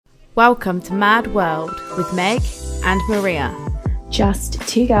Welcome to Mad World with Meg and Maria. Just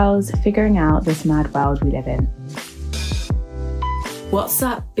two girls figuring out this mad world we live in. What's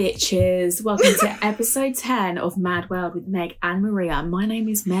up, bitches? Welcome to episode 10 of Mad World with Meg and Maria. My name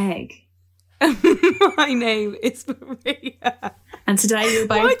is Meg. My name is Maria. And today we're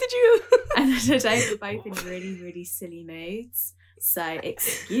both... Why did you... And today we're both in really, really silly moods. So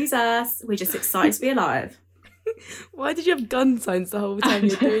excuse us. We're just excited to be alive. Why did you have gun signs the whole time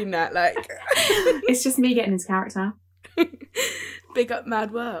you're doing that? It's just me getting into character. Big up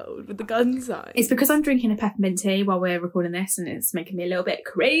Mad World with the gun signs. It's because I'm drinking a peppermint tea while we're recording this, and it's making me a little bit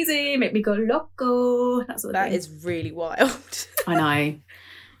crazy, make me go loco. That sort of thing. That is really wild. I know.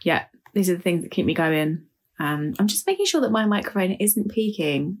 Yeah, these are the things that keep me going. I'm just making sure that my microphone isn't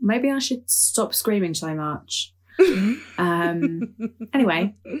peaking. Maybe I should stop screaming so much.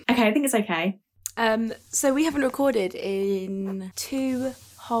 Anyway, okay, I think it's okay. So we haven't recorded in 2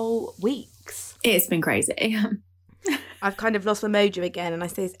 whole weeks. It's been crazy. I've kind of lost my mojo again, and I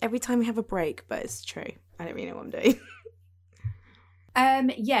say this every time we have a break, but it's true. I don't really know what I'm doing.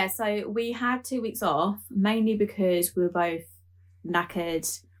 Yeah, so we had 2 weeks off, mainly because we were both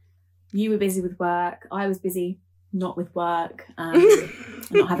knackered. You were busy with work. I was busy not with work,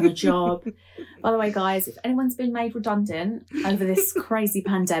 not having a job. By the way, guys, if anyone's been made redundant over this crazy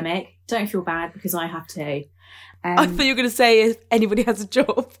pandemic, don't feel bad because I have to. I thought you were going to say if anybody has a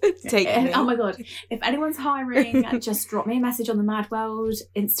job, take me. Oh my God. If anyone's hiring, just drop me a message on the Mad World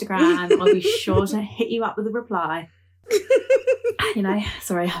Instagram. I'll be sure to hit you up with a reply. You know,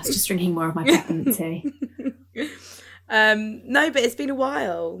 sorry, I was just drinking more of my peppermint tea. No, but it's been a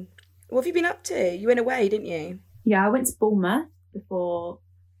while. What have you been up to? You went away, didn't you? Yeah, I went to Bournemouth before.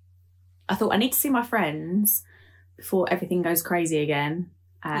 I thought I need to see my friends before everything goes crazy again.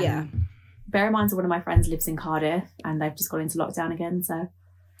 Yeah. Bear in mind that one of my friends lives in Cardiff and they've just gone into lockdown again, so...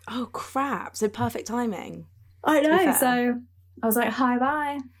 Oh, crap. So perfect timing. I know, so I was like, hi,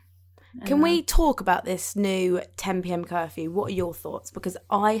 bye. Can we talk about this new 10 p.m. curfew? What are your thoughts? Because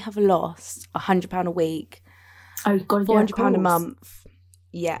I have lost £100 a week. Oh, God, £400 a month.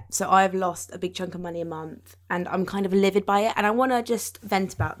 Yeah, so I've lost a big chunk of money a month and I'm kind of livid by it. And I want to just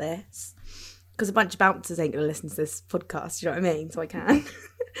vent about this because a bunch of bouncers ain't going to listen to this podcast, you know what I mean? So I can.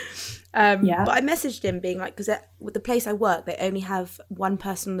 Yeah. But I messaged him being like, because with the place I work, they only have one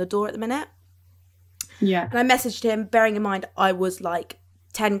person on the door at the minute. Yeah. And I messaged him, bearing in mind I was like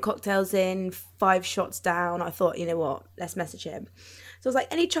 10 cocktails in, 5 shots down. I thought, you know what, let's message him. So I was like,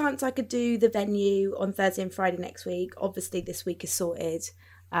 any chance I could do the venue on Thursday and Friday next week? Obviously this week is sorted,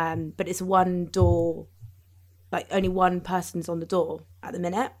 but it's one door, like only one person's on the door at the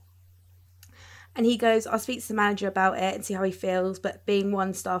minute. And he goes, I'll speak to the manager about it and see how he feels, but being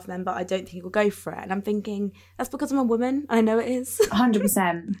one staff member, I don't think he'll go for it. And I'm thinking, that's because I'm a woman. I know it is.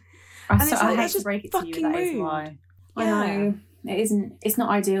 100%. I hate to break it to you, that is why. Yeah. I know. It's not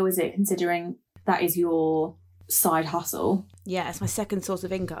ideal, is it, considering that is your side hustle? Yeah, it's my second source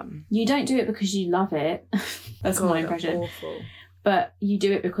of income. You don't do it because you love it. That's my impression. Awful. But you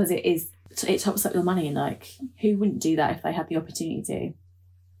do it because it tops up your money, and like, who wouldn't do that if they had the opportunity to?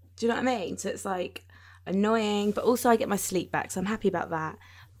 Do you know what I mean? So it's like annoying, but also I get my sleep back, so I'm happy about that.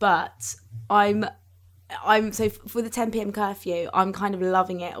 But I'm so for the 10 p.m. curfew, I'm kind of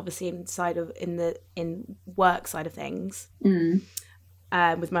loving it, obviously in work side of things,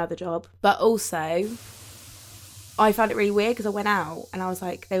 with my other job. But also, I found it really weird because I went out and I was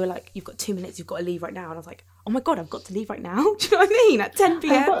like, they were like, you've got 2 minutes, you've got to leave right now, and I was like, oh my God, I've got to leave right now. Do you know what I mean? At 10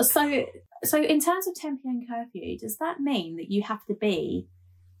 p.m. So in terms of 10 p.m. curfew, does that mean that you have to be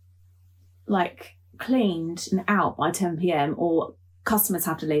like cleaned and out by 10 p.m. or customers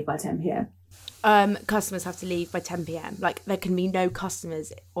have to leave by 10 p.m.? Customers have to leave by 10 p.m. Like, there can be no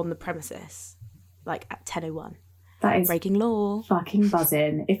customers on the premises, like, at 10:01. That is breaking law. Fucking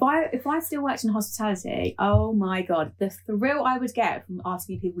buzzing. If I still worked in hospitality, oh my God, the thrill I would get from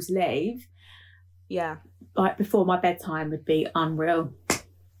asking people to leave, yeah, like before my bedtime, would be unreal.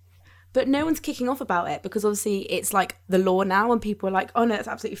 But no one's kicking off about it because obviously it's like the law now, and people are like, oh no, it's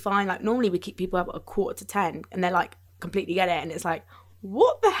absolutely fine. Like, normally we keep people up at 9:45 and they're like, completely get it, and it's like,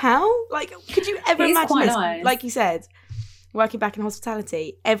 what the hell? Like, could you ever imagine this? Nice. Like you said, working back in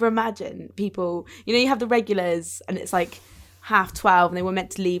hospitality, ever imagine people, you know, you have the regulars and it's like 12:30 and they were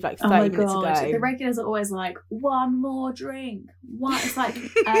meant to leave like 30 minutes ago. The regulars are always like, one more drink. What? It's like,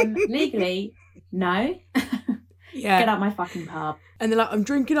 legally, no. Yeah. Get out my fucking pub. And they're like, I'm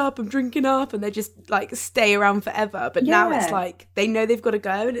drinking up, and they just like stay around forever. But now it's like, they know they've got to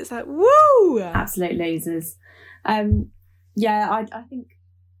go, and it's like, woo! Absolute losers. Yeah,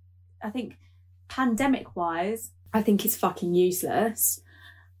 I think pandemic wise, I think it's fucking useless.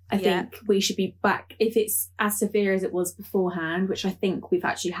 I think we should be back, if it's as severe as it was beforehand, which I think we've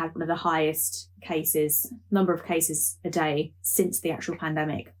actually had one of the highest number of cases a day since the actual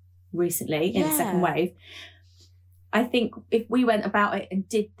pandemic recently in the second wave. I think if we went about it and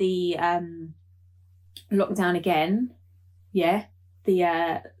did the lockdown again, the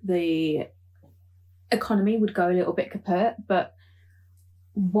economy would go a little bit kaput. But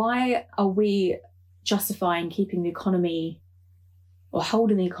why are we justifying keeping the economy or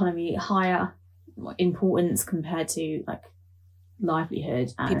holding the economy higher importance compared to like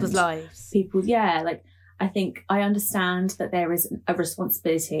livelihood and people's lives? I think I understand that there is a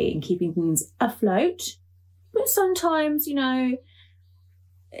responsibility in keeping things afloat, but sometimes, you know,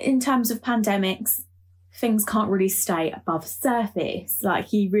 in terms of pandemics, things can't really stay above surface.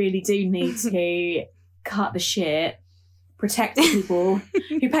 Like, you really do need to cut the shit, protect the people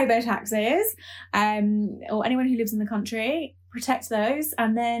who pay their taxes, or anyone who lives in the country, protect those,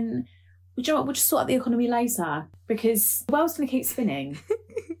 and then you know what, we'll just sort out the economy later, because the world's going to keep spinning.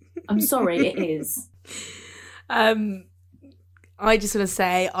 I'm sorry, it is. I just want to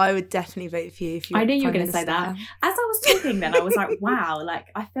say I would definitely vote for you if you were I knew you were Prime going to say that. Minister. As I was talking then, I was like, wow, like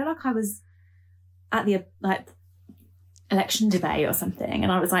I feel like I was at the election debate or something,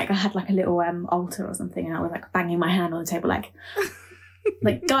 and I was like, I had like a little altar or something, and I was like banging my hand on the table like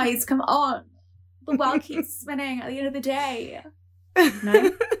guys, come on, the world keeps spinning at the end of the day.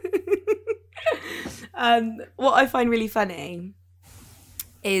 No. What I find really funny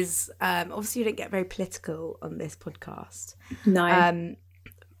is obviously you don't get very political on this podcast. No.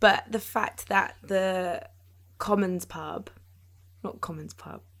 But the fact that the Parliament's pub, you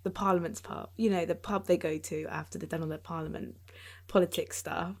know, the pub they go to after they've done all their Parliament politics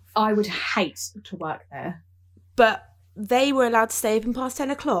stuff. I would hate to work there. But they were allowed to stay open past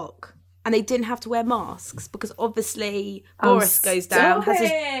 10 o'clock and they didn't have to wear masks because obviously Boris goes down,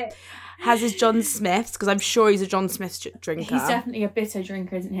 has his John Smiths, because I'm sure he's a John Smiths drinker. He's definitely a bitter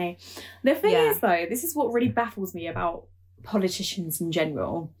drinker, isn't he? The thing is, though, this is what really baffles me about politicians in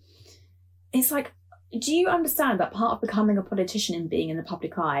general. It's like, do you understand that part of becoming a politician and being in the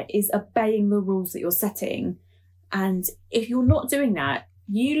public eye is obeying the rules that you're setting? And if you're not doing that,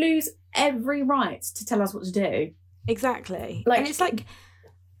 you lose every right to tell us what to do. Exactly. Like, and it's like,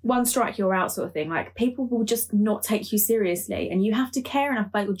 one strike, you're out sort of thing. Like, people will just not take you seriously, and you have to care enough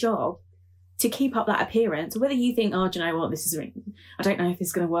about your job to keep up that appearance. Whether you think, oh, do you know what, I don't know if this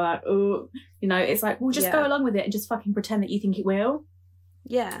is going to work. Oh, you know, it's like, well, just go along with it and just fucking pretend that you think it will.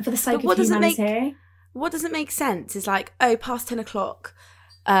 Yeah. For the sake of humanity. What doesn't make sense is like, oh, past 10 o'clock,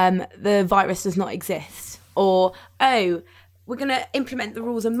 the virus does not exist. Or, oh, we're going to implement the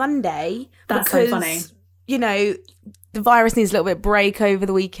rules on Monday. That's because, so funny. You know, the virus needs a little bit of break over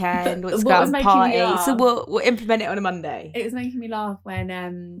the weekend. Let's go out and party. So we'll implement it on a Monday. It was making me laugh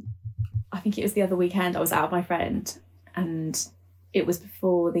when, I think it was the other weekend, I was out with my friend, and it was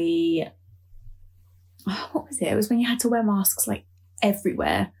before what was it? It was when you had to wear masks like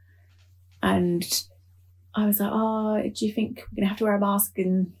everywhere. And I was like, oh, do you think we're going to have to wear a mask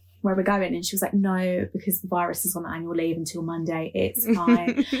in where we're going? And she was like, no, because the virus is on annual leave until Monday. It's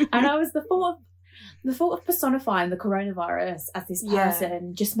fine. And I was the thought of personifying the coronavirus as this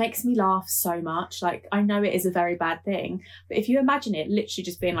person just makes me laugh so much. Like, I know it is a very bad thing, but if you imagine it literally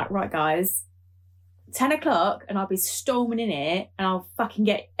just being like, right, guys, 10 o'clock and I'll be storming in it and I'll fucking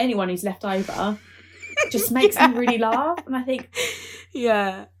get anyone who's left over, just makes me really laugh. And I think,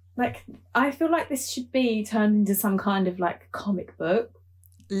 like, I feel like this should be turned into some kind of like comic book.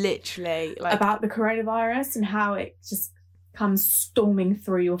 Literally. Like, about the coronavirus and how it just comes storming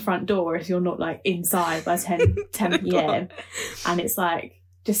through your front door if you're not like inside by 10 p.m. and it's like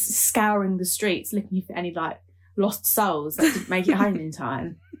just scouring the streets looking for any like lost souls that didn't make it home in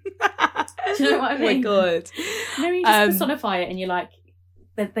time. Do you know what I mean? Oh my god. You know, you just personify it and you're like,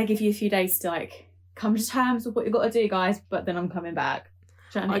 they give you a few days to like come to terms with what you've got to do, guys, but then I'm coming back.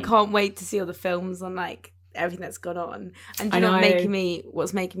 Do you know what I mean? I can't wait to see all the films on like everything that's gone on. And do you know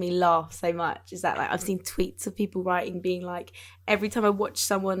what's making me laugh so much is that like I've seen tweets of people writing being like, every time I watch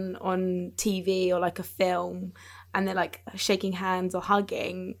someone on TV or like a film and they're like shaking hands or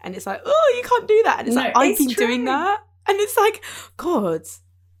hugging and it's like, oh, you can't do that, and it's like, I've been doing that, and it's like, god,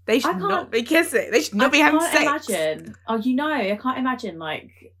 they should not be kissing, they should not be having sex. I can't imagine like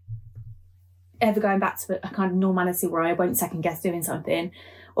ever going back to a kind of normality where I won't second guess doing something.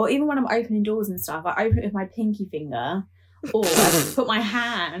 Or even when I'm opening doors and stuff, I open it with my pinky finger, or I put my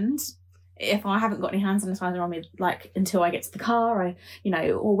hand, if I haven't got any hand sanitizer on me, like until I get to the car,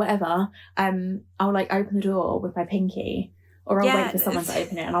 or whatever, I'll like open the door with my pinky, or I'll wait for someone to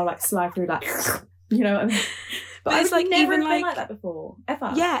open it and I'll like slide through like, you know what I mean? But it's I would like never even have been like like that before,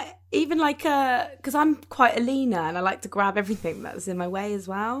 ever. yeah, even like because I'm quite a leaner and I like to grab everything that's in my way as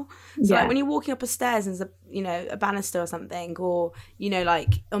well. So like when you're walking up a stairs and there's a banister or something, or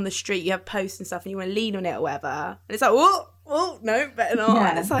like on the street you have posts and stuff and you want to lean on it or whatever, and it's like whoa, no, better not. Yeah,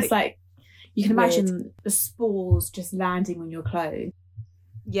 And it's like you can weird. imagine the spores just landing on your clothes.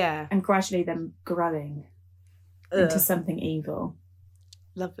 Yeah, and gradually them growing into something evil.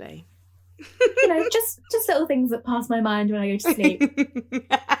 Lovely. Just little things that pass my mind when I go to sleep.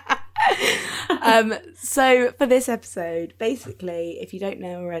 So for this episode, basically, if you don't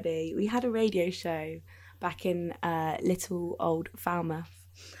know already, we had a radio show back in little old Falmouth,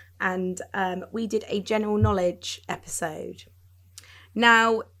 and we did a general knowledge episode.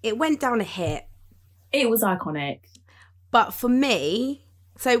 Now, it went down a hit. It was iconic. But for me,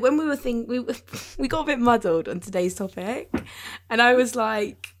 so when we were we got a bit muddled on today's topic, and I was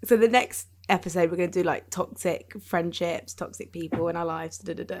like, so the next episode we're going to do like toxic friendships, toxic people in our lives,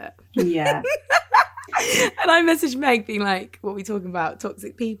 Yeah. And I messaged Meg being like, what are we talking about,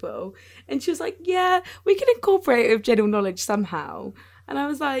 toxic people? And she was like, yeah, we can incorporate it with general knowledge somehow. And I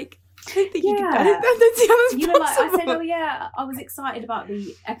was like, I don't think you can. I don't see how that's possible. I said, oh yeah, I was excited about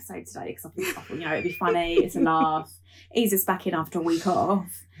the episode today because I thought, it'd be funny, it's a laugh, ease us back in after a week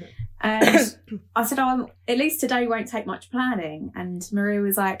off. And I said, at least today won't take much planning. And Maria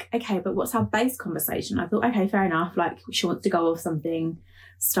was like, okay, but what's our base conversation? I thought, okay, fair enough. Like, she wants to go off something,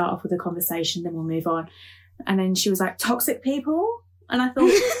 start off with a conversation, then we'll move on. And then she was like, toxic people? And I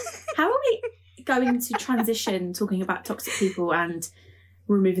thought, how are we going to transition talking about toxic people and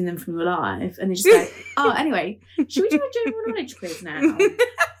removing them from your life? And they just go, oh, anyway, should we do a general knowledge quiz now?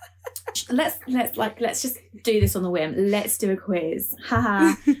 Let's just do this on the whim. Let's do a quiz.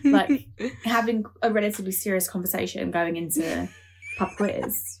 Haha. Like having a relatively serious conversation going into pub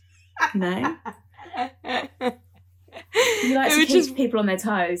quiz. You like to keep people on their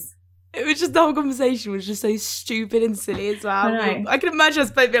toes. It was just, the whole conversation was just so stupid and silly as well. I can imagine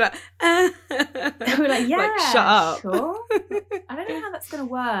us both being like, we're like, yeah, like, shut up. Sure. I don't know how that's going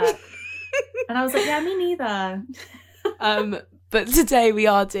to work. And I was like, yeah, me neither. But today we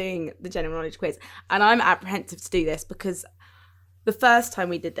are doing the general knowledge quiz, and I'm apprehensive to do this because the first time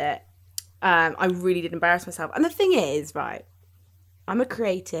we did it, I really did embarrass myself. And the thing is, right, I'm a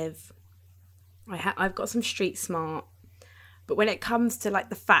creative. I've got some street smart, but when it comes to like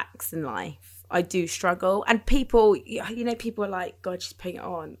the facts in life, I do struggle. And people, people are like, God, she's putting it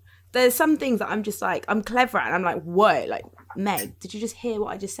on. There's some things that I'm just like, I'm clever at, and I'm like, whoa, like, Meg, did you just hear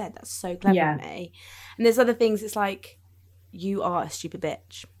what I just said? That's so clever of me. And there's other things, it's like, you are a stupid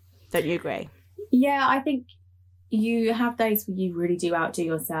bitch. Don't you agree? Yeah, I think you have days where you really do outdo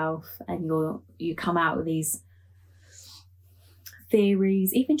yourself, and you come out with these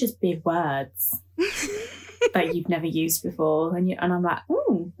theories, even just big words that you've never used before. And I'm like,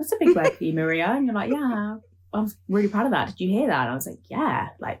 oh, that's a big word for you, Maria. And you're like, yeah, I'm really proud of that. Did you hear that? And I was like, yeah,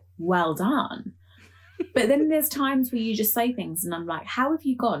 like, well done. But then there's times where you just say things and I'm like, how have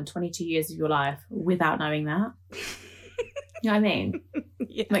you gone 22 years of your life without knowing that? You know what I mean?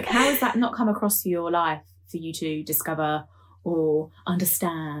 Yeah. Like, how has that not come across through your life for you to discover or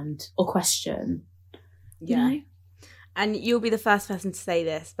understand or question? Yeah. You know? And you'll be the first person to say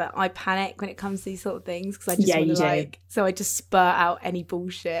this, but I panic when it comes to these sort of things because I just want to so I just spur out any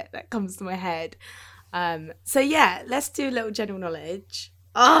bullshit that comes to my head. So yeah, let's do a little general knowledge.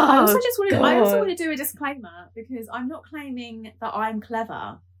 I also want to do a disclaimer because I'm not claiming that I'm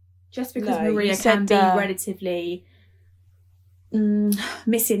clever. Just because Maria can be relatively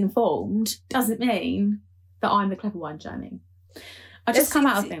misinformed doesn't mean that I'm the clever one, Jamie. I just come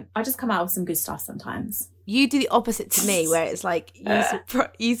out with some good stuff sometimes. You do the opposite to me, where it's like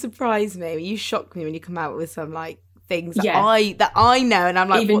you surprise me, you shock me when you come out with some like things that I know, and I'm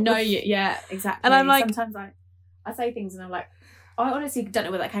like, yeah, exactly. And I'm like, sometimes I say things and I'm like, I honestly don't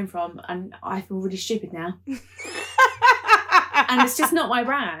know where that came from, and I feel really stupid now. And it's just not my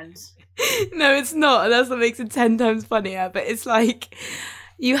brand. No, it's not, and that's what makes it 10 times funnier. But it's like,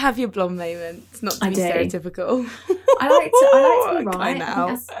 you have your blonde moments, not to be stereotypical. I like to be right.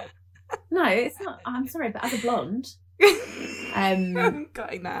 Now. No, it's not. I'm sorry, but as a blonde, I'm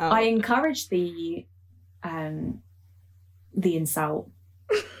cutting that out. I encourage the insult.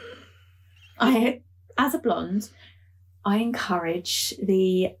 As a blonde, I encourage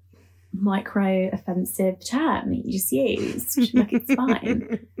the micro-offensive term that you just used. Like, it's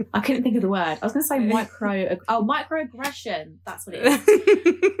fine. I couldn't think of the word. I was going to say microaggression. That's what it is.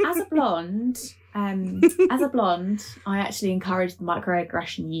 As a blonde, I actually encourage the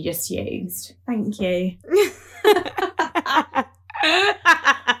microaggression you just used. Thank you.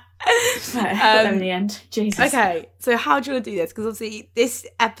 Them in the end. Jesus. Okay, so how do you want to do this? Because obviously this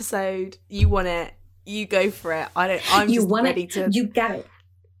episode, you want it. You go for it. I'm You just want ready it. to. You get it.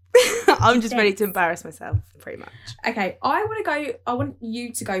 I'm just ready to embarrass myself, pretty much. Okay, I want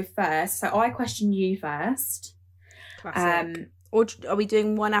you to go first. So I question you first. Classic. Or are we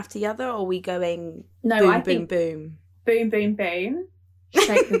doing one after the other, or are we going No, boom, I boom, think boom? boom, boom, boom.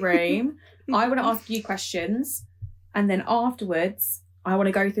 Shake the room. I want to ask you questions, and then afterwards, I want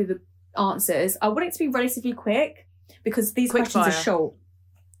to go through the answers. I want it to be relatively quick because these Quick questions fire. are short.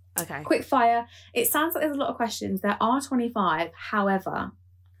 Okay. Quick fire. It sounds like there's a lot of questions. There are 25. However,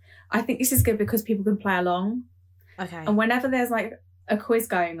 I think this is good because people can play along. Okay. And whenever there's like a quiz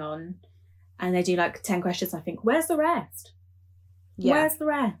going on and they do like 10 questions, I think, where's the rest? Yeah. Where's the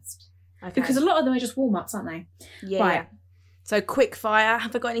rest? Okay. Because a lot of them are just warm-ups, aren't they? Yeah. Right. Yeah. So quick fire.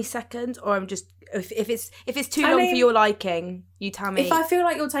 Have I got any seconds, or I'm just if it's too I long mean, for your liking, you tell me. If I feel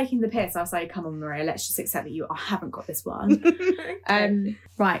like you're taking the piss, I'll say, come on, Maria, let's just accept that I haven't got this one.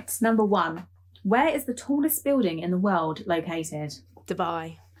 Right, number 1. Where is the tallest building in the world located?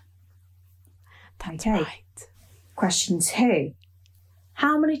 Dubai. That's Okay. right. Question 2.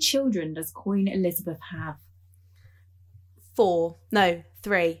 How many children does Queen Elizabeth have? 4. No,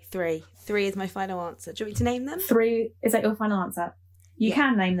 3. 3. 3 is my final answer. Do you want me to name them? 3. Is that your final answer? You Yeah.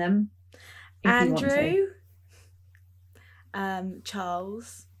 can name them. if you want to. Andrew,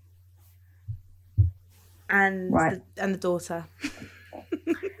 Charles, and Right. the daughter.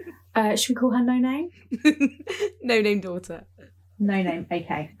 Should we call her No Name? No name daughter. No Name.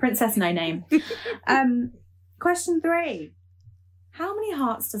 Okay. Princess No Name. Question 3. How many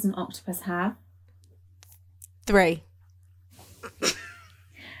hearts does an octopus have? 3.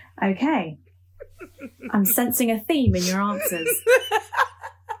 Okay. I'm sensing a theme in your answers.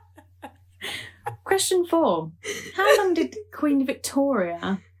 Question 4. How long did Queen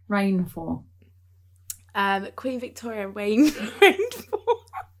Victoria reign for? Queen Victoria reigned for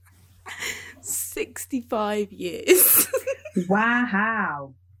 65 years.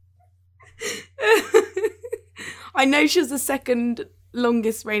 Wow. I know she was the second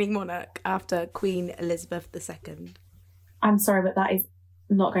longest reigning monarch after Queen Elizabeth II. I'm sorry, but that is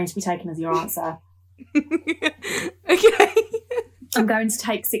not going to be taken as your answer. Okay. I'm going to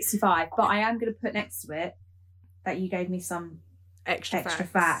take 65, but I am going to put next to it that you gave me some Extra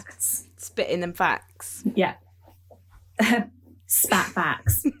facts. Spit in them facts. Yeah. Spat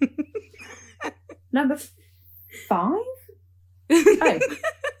facts. Number 5? Oh.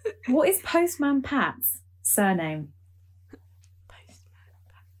 What is Postman Pat's surname?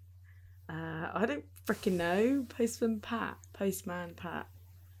 I don't freaking know. Postman Pat. Postman Pat.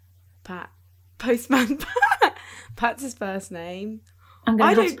 Postman Pat. Pat's his first name. I'm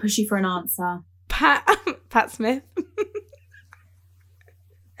going to have to push you for an answer. Pat Smith.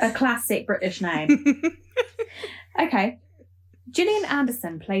 A classic British name. Okay. Gillian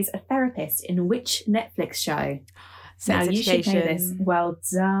Anderson plays a therapist in which Netflix show? Sex Now, you should know this. Education. Well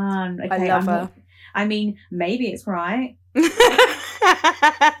done. Okay, I love her. I mean, maybe it's right.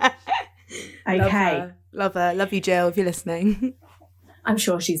 Okay. Love her. Love you, Jill, if you're listening. I'm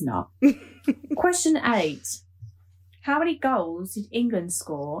sure she's not. Question 8. How many goals did England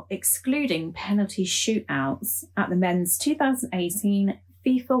score, excluding penalty shootouts, at the men's 2018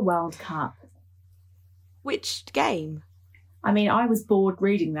 FIFA World Cup? Which game? I mean, I was bored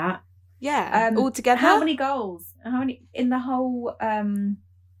reading that. Yeah. All together? How many goals? How many in the whole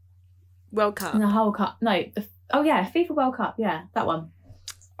World Cup. in the whole cup? No. FIFA World Cup. Yeah, that one.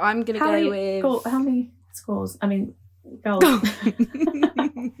 I'm going to go with... How many scores? I mean, goals.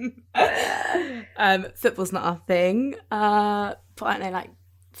 Football's not our thing. But I don't know, like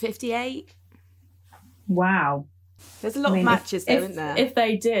 58? Wow. There's a lot of matches though, isn't there? If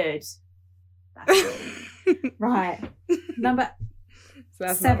they did. Right. Number So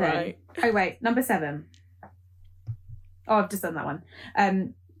that's 7. not right. Oh, wait. Number 7. Oh, I've just done that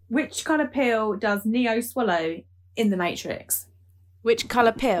one. Which kind of pill does Neo swallow in The Matrix? Which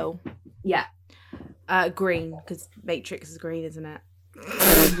colour pill? Yeah. Green, because Matrix is green, isn't it?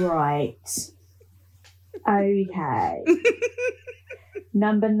 Right. Okay.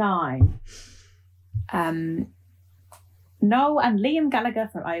 Number 9. Noel and Liam Gallagher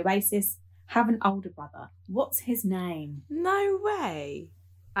from Oasis have an older brother. What's his name? No way.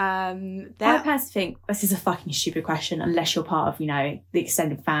 I personally think this is a fucking stupid question unless you're part of, the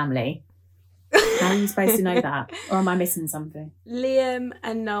extended family. How are you supposed to know that? Or am I missing something? Liam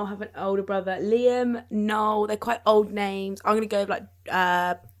and Noel have an older brother. Liam, Noel, they're quite old names. I'm going to go with like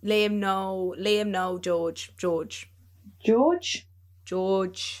Liam, Noel, George.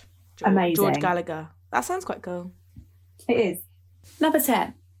 Amazing. George Gallagher. That sounds quite cool. It is. Number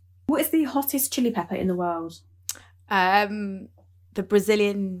 10. What is the hottest chili pepper in the world? The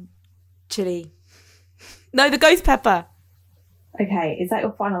Brazilian chili. No, the ghost pepper. Okay, is that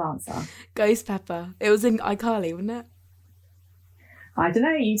your final answer? Ghost pepper. It was in iCarly, wasn't it? I don't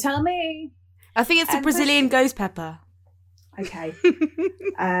know. You tell me. I think it's the Brazilian ghost pepper. Okay.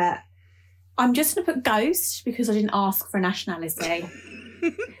 I'm just going to put ghost because I didn't ask for nationality.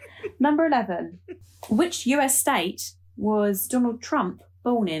 Number 11. Which US state was Donald Trump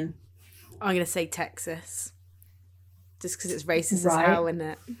born in? I'm going to say Texas. Just because it's racist Right. as hell, isn't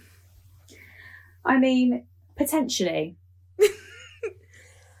it? I mean, potentially.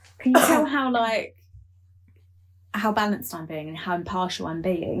 Can you tell how balanced I'm being and how impartial I'm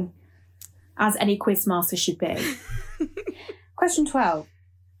being, as any quiz master should be? Question 12.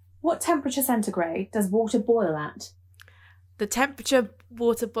 What temperature centigrade does water boil at? The temperature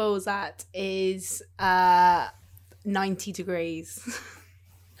water boils at is 90 degrees.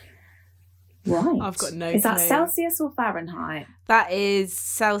 Right. I've got no Is that clue. Celsius or Fahrenheit? That is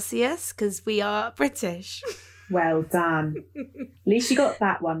Celsius, because we are British. Well done. At least you got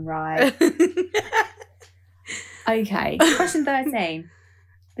that one right. Okay, question 13.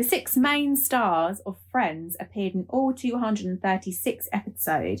 The 6 main stars of Friends appeared in all 236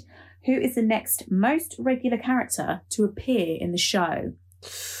 episodes. Who is the next most regular character to appear in the show?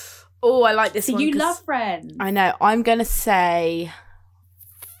 Oh, I like this So one. you 'cause love Friends. I know. I'm going to say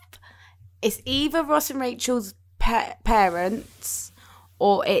it's either Ross and Rachel's parents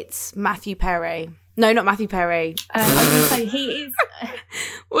or it's Matthew Perry. No, not Matthew Perry. I was going to say he is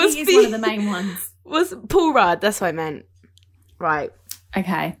one of the main ones. Was Paul Rudd. That's what I meant. Right.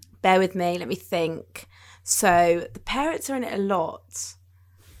 Okay. Bear with me. Let me think. So the parents are in it a lot.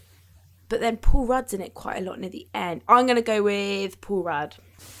 But then Paul Rudd's in it quite a lot near the end. I'm going to go with Paul Rudd.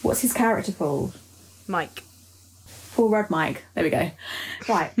 What's his character called? Mike. Paul Rudd Mike. There we go.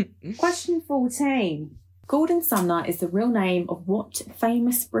 Right. Question 14. Gordon Sumner is the real name of what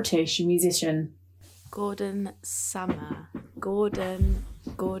famous British musician? Gordon Summer. Gordon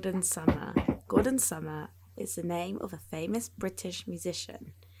Summer. Gordon Summer is the name of a famous British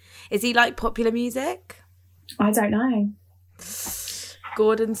musician. Is he like popular music? I don't know.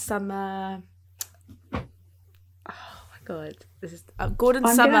 Gordon Summer. Oh my god. This is Gordon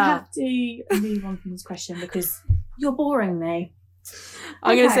I'm Summer. going to have to move on from this question because you're boring me.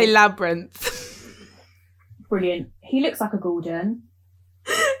 I'm going to Okay. say Labyrinth. Brilliant. He looks like a Gordon.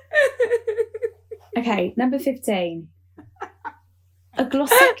 Okay, number 15. A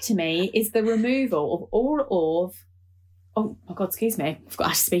glossectomy is the removal of all of... Oh, my God, excuse me. I forgot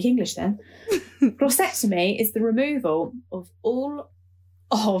how to speak English then. Glossectomy is the removal of all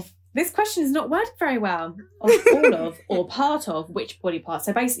of... This question is not worded very well. Of all of or part of which body part?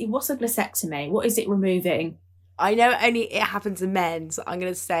 So basically, what's a glossectomy? What is it removing? I know it happens in men, so I'm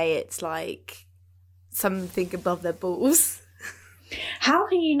going to say it's like something above their balls. How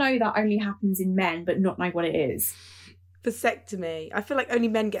can you know that only happens in men but not know what it is? Vasectomy. I feel like only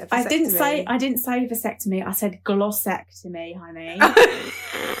men get a vasectomy. I didn't say vasectomy. I said glossectomy, honey.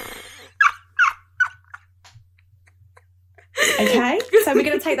 Okay, so we're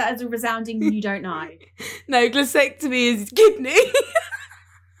going to take that as a resounding you don't know. No, glossectomy is kidney.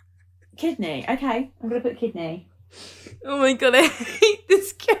 Kidney. Okay, I'm going to put kidney. Oh my god, I hate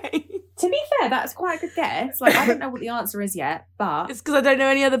this game. To be fair, that's quite a good guess. Like, I don't know what the answer is yet, but It's because I don't know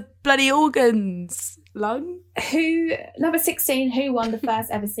any other bloody organs. Lung? number 16, who won the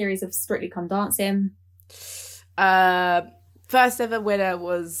first ever series of Strictly Come Dancing? First ever winner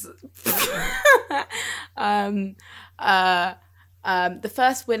was the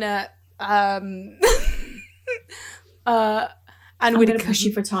first winner Anne I'm going to Widdecombe. push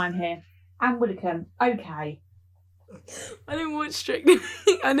you for time here. Anne Widdecombe. Okay. I didn't watch Strictly.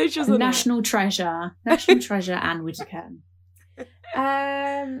 I know she was on National treasure. National treasure, Anne Widdecombe.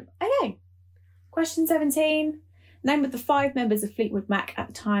 Okay. Question 17. Name of the 5 members of Fleetwood Mac at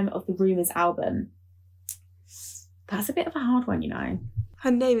the time of the Rumours album. That's a bit of a hard one, you know.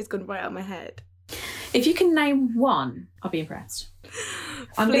 Her name has gone right out of my head. If you can name one, I'll be impressed.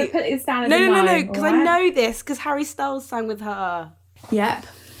 I'm going to put this down as No, a no, because I know this, because Harry Styles sang with her. Yep.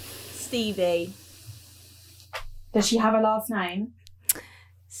 Stevie. Does she have a last name?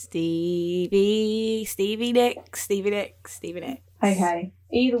 Stevie Nicks. Okay.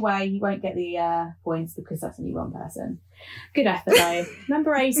 Either way, you won't get the points because that's only one person. Good effort, though.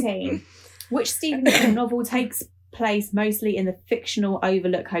 Number 18. Which Stephen King novel takes place mostly in the fictional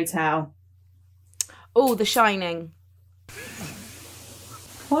Overlook Hotel? Oh, The Shining.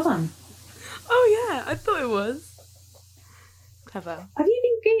 Well done. Oh yeah, I thought it was. Clever. Have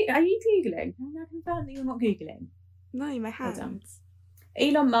you been? Are you googling? I'm now confirmed that you're not googling. No, my Well done. hands.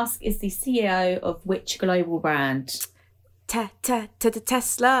 Elon Musk is the CEO of which global brand?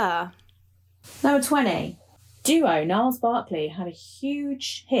 Tesla. Number 20. Duo Niles Barkley had a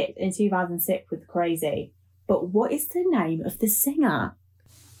huge hit in 2006 with Crazy. But what is the name of the singer?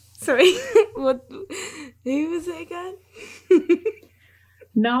 Sorry, what? Who was it again?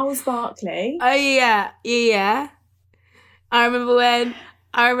 Niles Barkley. Oh yeah. I remember when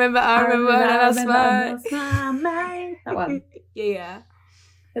I was that one. Yeah.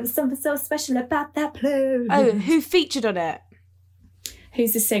 There was something so special about that blue. Oh, who featured on it?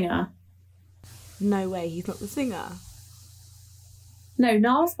 Who's the singer? No way, he's not the singer. No,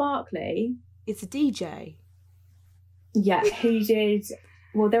 Niles Barkley. It's a DJ. Yeah, he did.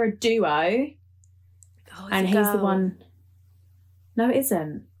 Well, they're a duo, and he's the one. No, it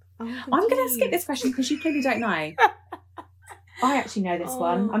isn't. I'm going to skip this question because you clearly don't know. I actually know this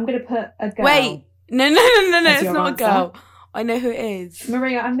one. I'm going to put a girl. Wait, no, it's not answer. a girl. I know who it is.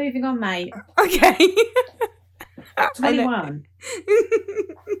 Maria, I'm moving on, mate. Okay. 21.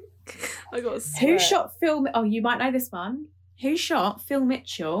 I got Who shot Phil? Oh, you might know this one. Who shot Phil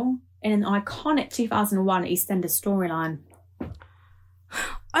Mitchell in an iconic 2001 EastEnders storyline?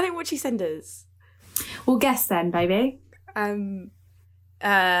 I don't watch EastEnders. Well, guess then, baby. Phil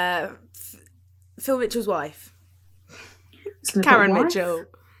Mitchell's wife. Karen Karen Mitchell.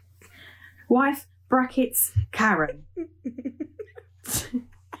 Wife, brackets, Karen.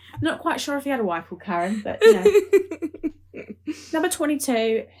 Not quite sure if he had a wife called Karen, but you know. Number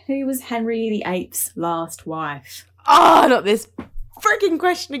 22. Who was Henry VIII's last wife? Oh, not this freaking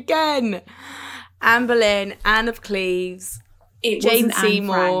question again. Anne Boleyn, Anne of Cleves, Jane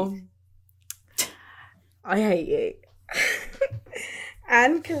Seymour. I hate you.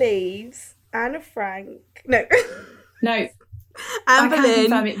 Anne Cleves, Anne of Frank. No. No. Anne I Boleyn. can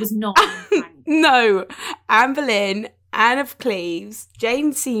confirm it was not Anne Frank. No. Anne Boleyn, Anne of Cleves,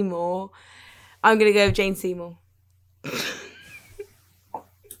 Jane Seymour. I'm going to go with Jane Seymour.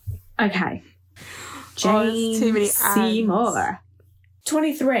 Okay. Jane too many Seymour.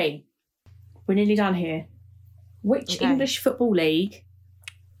 23. We're nearly done here. Which English Football League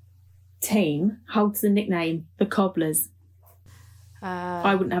team holds the nickname the Cobblers?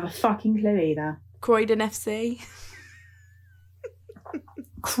 I wouldn't have a fucking clue either. Croydon FC.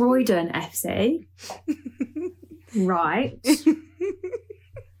 Croydon FC. Right.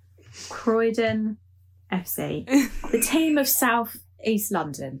 Croydon FC. The team of South East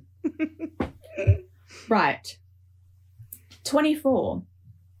London. Right. 24.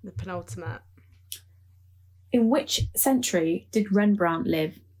 The penultimate. In which century did Rembrandt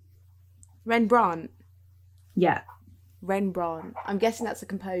live? Rembrandt. Yeah. Rembrandt. I'm guessing that's a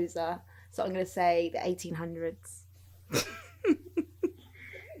composer, so I'm going to say the 1800s.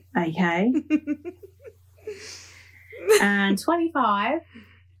 Okay. And 25.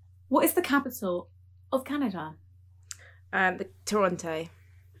 What is the capital of Canada? The Toronto.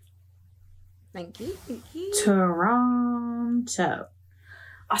 Thank you. Toronto.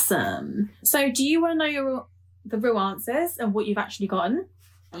 Awesome. So do you want to know the real answers and what you've actually gotten?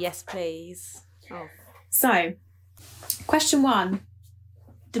 Yes, please. Oh. So, question 1.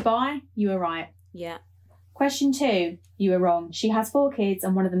 Dubai, you were right. Yeah. Question 2, you were wrong. She has 4 kids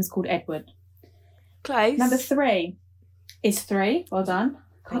and one of them's called Edward. Close. Number 3 is 3. Well done.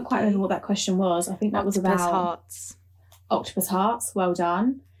 Can't quite remember what that question was. I think that was about hearts. Octopus hearts. Well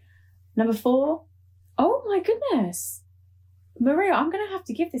done. Number 4. Oh my goodness. Maria, I'm going to have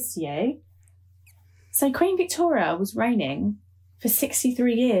to give this to you. So Queen Victoria was reigning for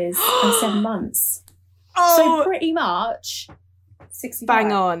 63 years and 7 months. Oh, So pretty much 65.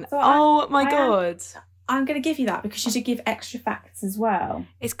 bang on. So My God. I'm going to give you that because you should give extra facts as well.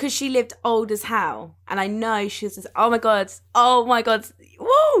 It's because she lived old as hell. And I know she was just, oh my God.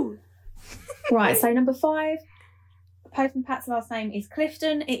 Woo! Right, so number 5. Postman Pat's last name is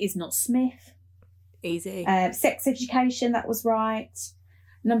Clifton. It is not Smith. Easy. Sex education, that was right.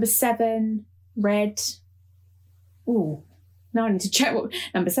 Number 7, red. Ooh, now I need to check what.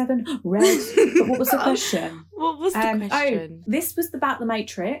 Number 7, red. But what was the question? What was the question? Oh, this was about the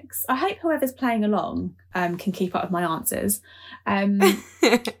Matrix. I hope whoever's playing along can keep up with my answers.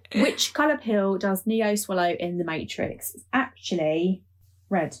 Which colour pill does Neo swallow in the Matrix? It's actually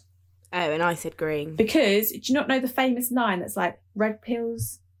red. Oh, and I said green. Because, do you not know the famous line that's like, red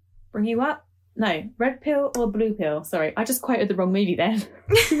pills bring you up? No, red pill or blue pill? Sorry, I just quoted the wrong movie then.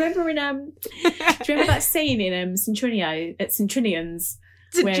 Do you remember do you remember that scene in Centurions?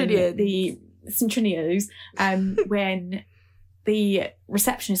 When the Centurions, when the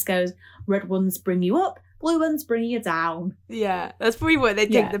receptionist goes, red ones bring you up, blue one's bringing you down. Yeah, that's probably what they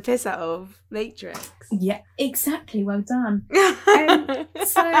take the piss out of. Matrix. Yeah, exactly. Well done.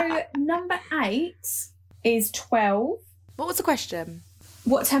 So number 8 is 12. What was the question?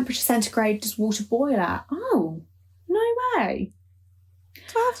 What temperature centigrade does water boil at? Oh, no way.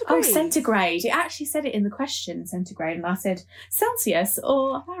 12 degrees. Oh, centigrade. It actually said it in the question, centigrade, and I said Celsius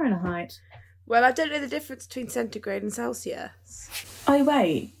or Fahrenheit. Well, I don't know the difference between centigrade and Celsius. Oh,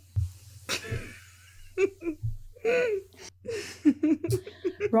 wait.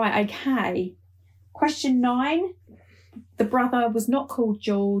 Right, okay. Question 9. The brother was not called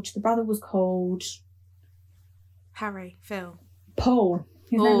George. The brother was called... Phil. Paul.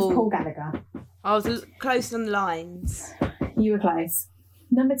 His name was Paul Gallagher. I was close on the lines. You were close.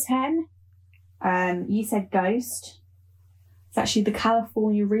 Number 10, you said ghost. It's actually the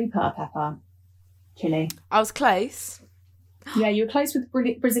California Reaper pepper chili. I was close. Yeah, you were close with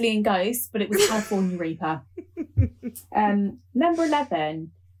Brazilian ghost, but it was California Reaper. Number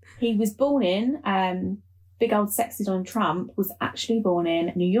 11, he was born in, big old sexy Donald Trump was actually born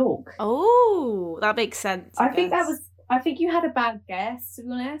in New York. Oh, that makes sense. I think you had a bad guess, to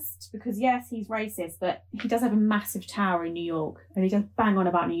be honest, because yes, he's racist, but he does have a massive tower in New York, and he does bang on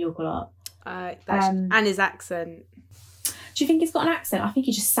about New York a lot. And his accent. Do you think he's got an accent? I think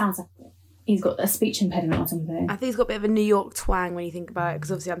he just sounds like he's got a speech impediment or something. I think he's got a bit of a New York twang when you think about it,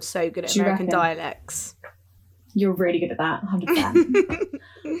 because obviously I'm so good at Do you American reckon? dialects. You're really good at that, 100%.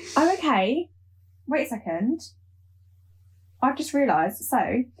 Oh, okay. Wait a second. I've just realised.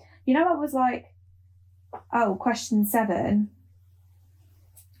 So, you know, I was like, oh, question 7.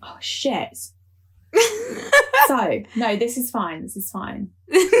 Oh, shit. So, no, this is fine. This is fine.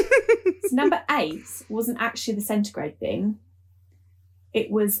 So number 8 wasn't actually the centigrade thing. It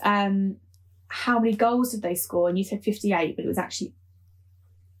was how many goals did they score? And you said 58, but it was actually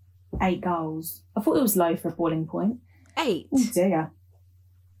 8 goals. I thought it was low for a boiling point. 8? Oh, dear.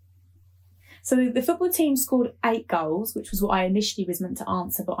 So the football team scored 8 goals, which was what I initially was meant to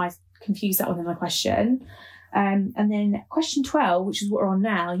answer, but I confused that with another question. And then question 12, which is what we're on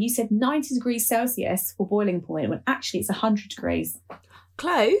now, you said 90 degrees Celsius for boiling point, when actually it's 100 degrees.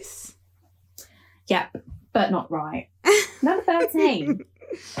 Close. Yep, but not right. Number 13.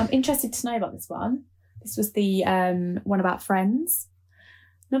 I'm interested to know about this one. This was the one about friends.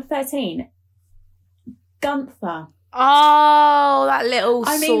 Number 13. Gunther. Oh, that little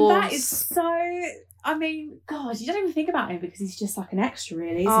I mean, sauce. that is so... I mean, God, you don't even think about him because he's just like an extra,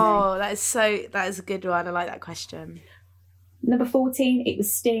 really, isn't Oh, that is a good one. I like that question. he? Number 14, it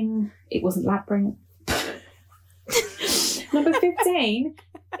was Sting. It wasn't Labyrinth. Number 15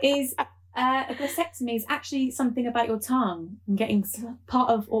 is a gastrectomy is actually something about your tongue and getting part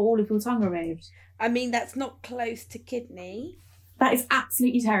of or all of your tongue removed. I mean, that's not close to kidney, That is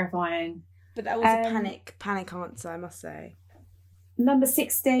absolutely terrifying. but that was a panic answer, I must say. Number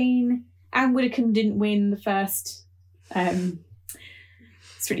 16, Anne Widdecombe didn't win the first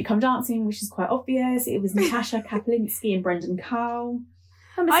Strictly Come Dancing, which is quite obvious. It was Natasha Kaplinsky and Brendan Carl.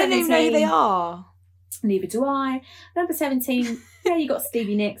 Number 17, I don't even know who they are. Neither do I. Number 17, yeah, you got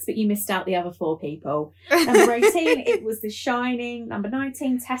Stevie Nicks, but you missed out the other 4 people. Number 18, it was The Shining. Number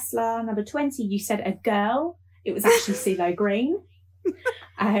 19, Tesla. Number 20, you said a girl. It was actually CeeLo Green.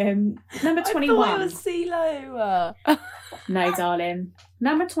 Number 21. I thought it was CeeLo. No, darling.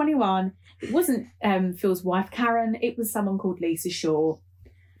 Number 21, it wasn't Phil's wife, Karen. It was someone called Lisa Shaw.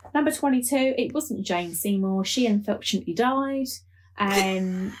 Number 22, it wasn't Jane Seymour. She unfortunately died.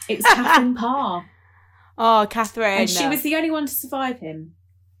 It was Catherine Parr. Oh, Catherine. And she was the only one to survive him.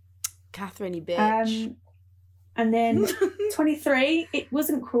 Catherine, you bitch. And then 23, it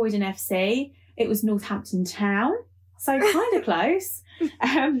wasn't Croydon FC. It was Northampton Town. So kind of close.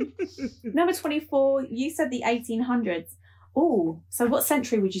 Number 24, you said the 1800s. Oh, so what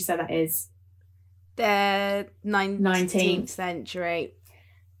century would you say that is? The 19th century.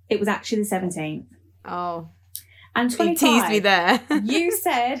 It was actually the 17th. Oh. And 25. You teased me there. You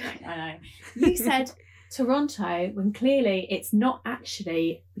said, I know, you said Toronto when clearly it's not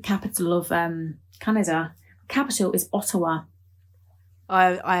actually the capital of Canada. The capital is Ottawa.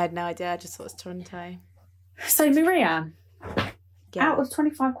 I had no idea. I just thought it was Toronto. So, Maria, Yeah. out of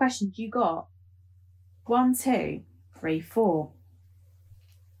 25 questions, you got 1, 2, 3, 4,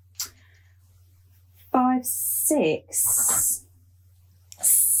 5, 6.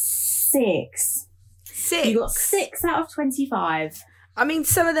 6. 6. You got 6 out of 25. I mean,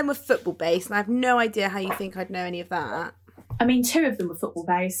 some of them were football based, and I have no idea how you think I'd know any of that. I mean, 2 of them were football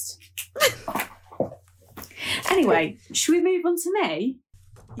based. Anyway, should we move on to me?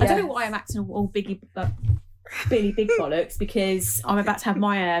 Yeah. I don't know why I'm acting all Billy Big Bollocks, because I'm about to have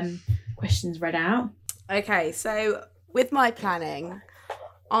my questions read out. Okay, so with my planning,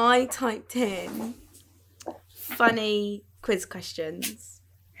 I typed in funny quiz questions.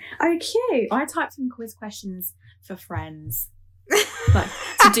 Oh, cute. I typed in quiz questions for friends. Like,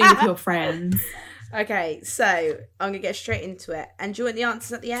 to do with your friends. Okay, so I'm going to get straight into it. And do you want the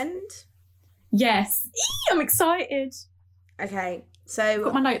answers at the end? Yes. Eee, I'm excited. Okay, so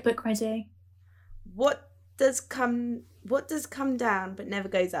Got my notebook ready. what does come down but never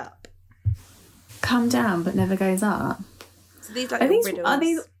goes up? Come down but never goes up. So these like Are these, riddles.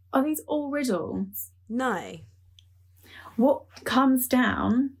 are these all riddles? No, What comes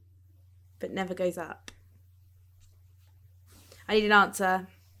down? but never goes up. I need an answer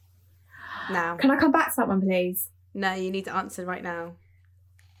now. Can I come back to that one, please? No, you need to answer right now.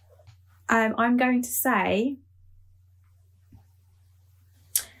 I'm going to say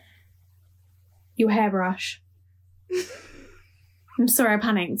your hairbrush. I'm sorry, I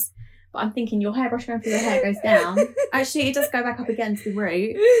panicked. But I'm thinking your hairbrush going through your hair goes down. Actually, it does go back up again to the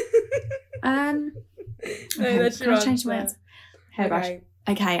root. No, Okay, that's can your I change my answer. answer? Hairbrush. Okay.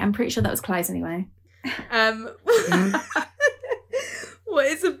 Okay, I'm pretty sure that was close anyway. What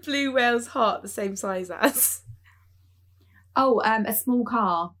is a blue whale's heart the same size as? Oh, a small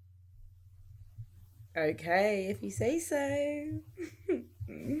car. Okay, if you say so.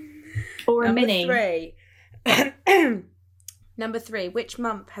 Or a Number mini. 3. Number 3. Which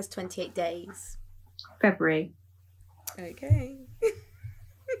month has 28 days? February. Okay.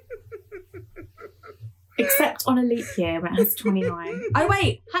 Except on a leap year when it has 29. Oh,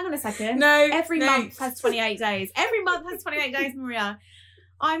 wait, hang on a second. No. Every no. month has 28 days. Every month has 28 days, Maria.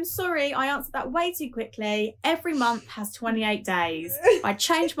 I'm sorry, I answered that way too quickly. Every month has 28 days. I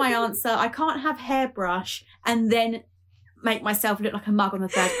changed my answer. I can't have hairbrush and then make myself look like a mug on the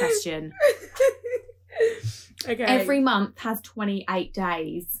third question. Okay. Every month has 28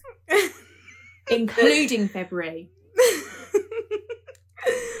 days, including February.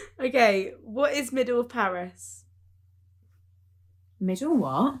 Okay, what is middle of Paris? Middle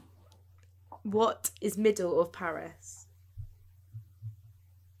what? What is middle of Paris?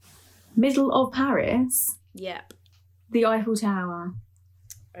 Middle of Paris? Yep. The Eiffel Tower.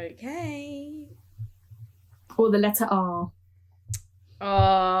 Okay. Or the letter R.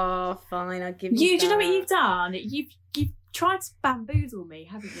 Oh, fine, I'll give you Do you know what that. you've done? You've tried to bamboozle me,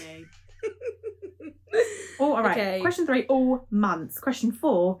 haven't you? Oh, all right. Okay. Question 3, all months. Question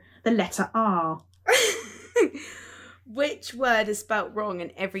 4, the letter R. Which word is spelt wrong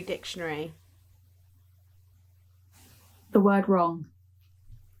in every dictionary? The word wrong.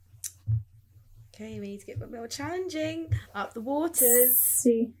 Okay, we need to get a bit more challenging. Up the waters.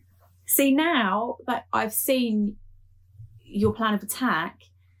 See now that I've seen your plan of attack,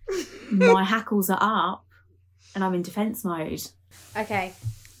 my hackles are up and I'm in defence mode. Okay,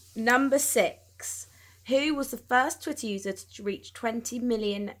 number 6. Who was the first Twitter user to reach 20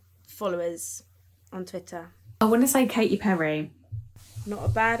 million followers on Twitter? I want to say Katy Perry. Not a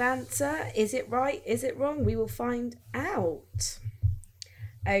bad answer. Is it right? Is it wrong? We will find out.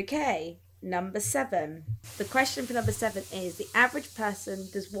 Okay, number 7. The question for number 7 is, the average person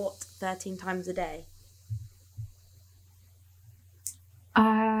does what 13 times a day?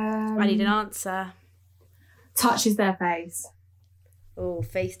 I need an answer. Touches their face. Oh,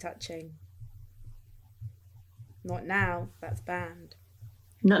 face touching. Not now. That's banned.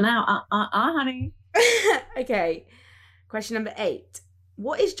 Not now. Honey. Okay. Question number 8.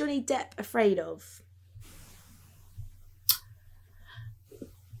 What is Johnny Depp afraid of?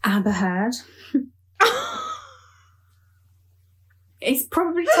 Amber Heard. He's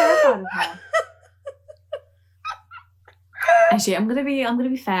probably terrified of her. Actually, I'm gonna be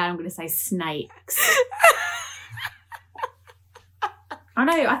fair. I'm gonna say snakes. I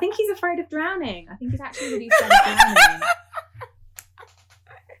know. I think he's afraid of drowning. I think he's actually really scared of drowning.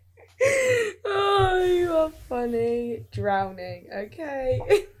 Oh, you are funny. Drowning. Okay.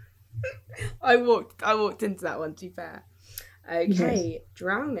 I walked into that one, to be fair. Okay, yes.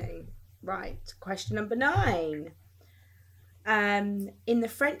 Drowning. Right. Question number 9. In the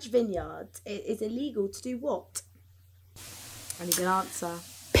French vineyards, it is illegal to do what? I need an answer.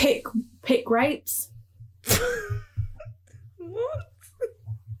 Pick grapes. What?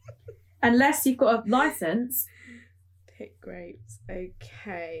 Unless you've got a license. Pick grapes.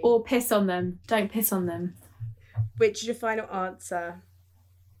 Okay. Or piss on them. Don't piss on them. Which is your final answer?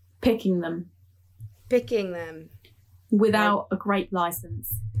 Picking them. Picking them. Without a grape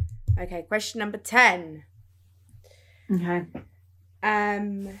license. Okay, question number 10. Okay.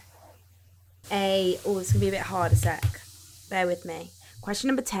 It's gonna be a bit hard a sec. Bear with me. Question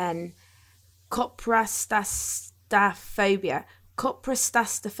number 10. Coprostaphobia.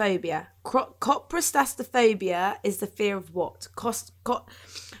 Coprostastophobia. Coprostastophobia is the fear of what?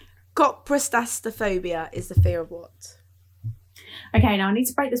 Coprostastophobia is the fear of what? Okay, now I need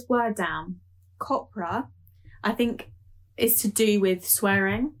to break this word down. Copra, I think, is to do with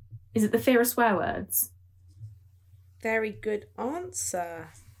swearing. Is it the fear of swear words? Very good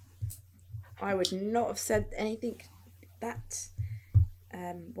answer. I would not have said anything that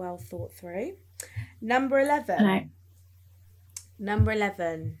well thought through. Number 11. No. Number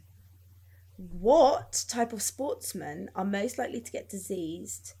 11. What type of sportsmen are most likely to get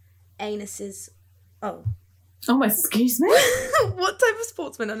diseased? Anuses. Oh, Excuse me? what type of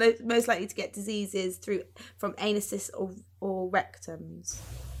sportsmen are most likely to get diseases from anuses or rectums?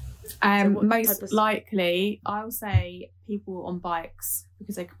 Most likely, I'll say people on bikes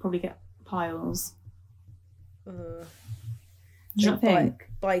because they could probably get piles. Do you not think?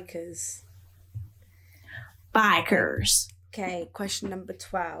 Bikers. Bikers. Okay, question number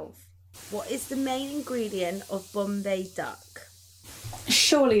 12. What is the main ingredient of Bombay duck?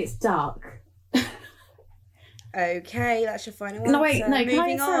 Surely it's duck. Okay, that's your final answer. No, wait, no, Moving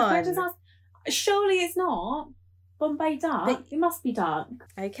can I on. just ask? Surely it's not. Bombay duck? It must be duck.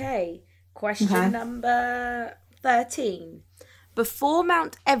 Okay, question number 13. Before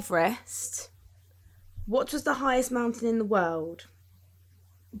Mount Everest, what was the highest mountain in the world?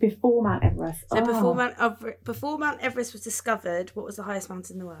 Before Mount Everest. So before Mount Everest was discovered, what was the highest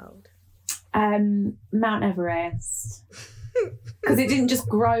mountain in the world? Mount Everest. Because it didn't just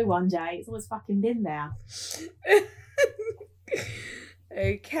grow one day, it's always fucking been there.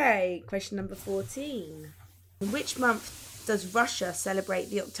 Okay, question number 14. In which month does Russia celebrate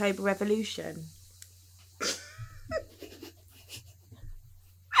the October Revolution?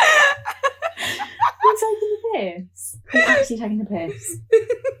 You're taking the piss. You're actually taking the piss.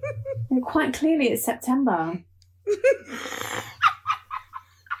 Quite clearly it's September.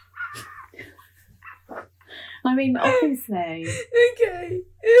 I mean, obviously. Okay.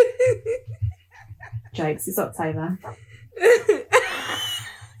 Jokes, it's October. You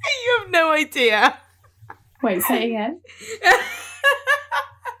have no idea. Wait, say it again.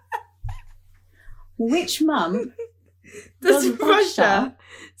 Which month does Russia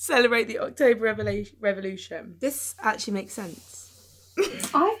celebrate the October Revolution? This actually makes sense.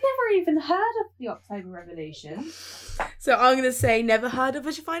 I've never even heard of the October Revolution. So I'm going to say never heard of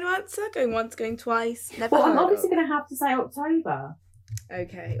as your final answer. Going once, going twice. Never well, heard I'm obviously of. going to have to say October.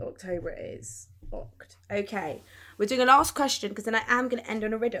 Okay, October it is. Okay, we're doing a last question because then I am going to end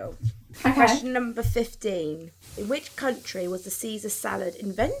on a riddle. Okay. Question number 15. In which country was the Caesar salad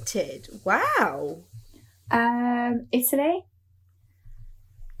invented? Wow. Italy.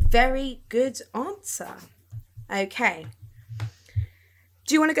 Very good answer. Okay.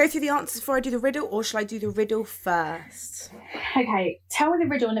 Do you want to go through the answers before I do the riddle, or shall I do the riddle first? Okay, tell me the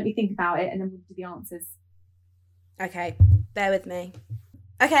riddle and let me think about it, and then we'll do the answers. Okay, bear with me.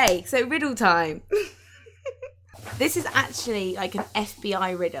 Okay, so riddle time. This is actually like an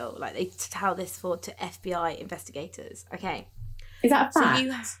FBI riddle. Like they tell this to FBI investigators. Okay. Is that a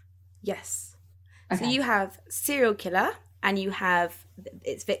fact? Yes. Okay. So you have serial killer and you have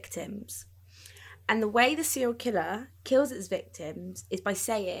its victims. And the way the serial killer kills its victims is by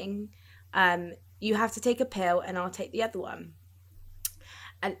saying, you have to take a pill and I'll take the other one.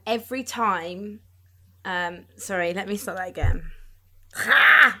 And every time... sorry, let me start that again.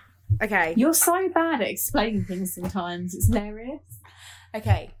 Okay. You're so bad at explaining things sometimes. It's hilarious.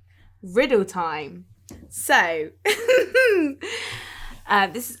 Okay. Riddle time. So,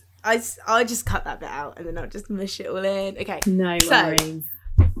 this is... I'll just cut that bit out and then I'll just mush it all in. Okay. No worries.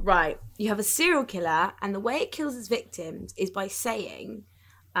 Right. You have a serial killer and the way it kills its victims is by saying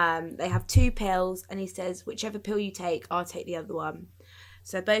they have two pills and he says, whichever pill you take, I'll take the other one.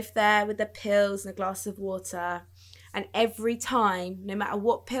 So both there with the pills and a glass of water. And every time, no matter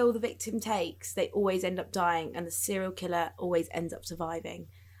what pill the victim takes, they always end up dying and the serial killer always ends up surviving.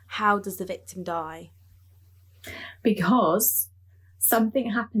 How does the victim die? Because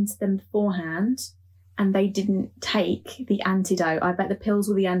something happened to them beforehand and they didn't take the antidote. I bet the pills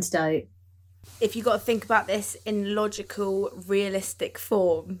were the antidote. If you've got to think about this in logical, realistic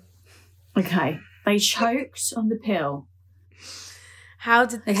form. Okay. They choked on the pill. How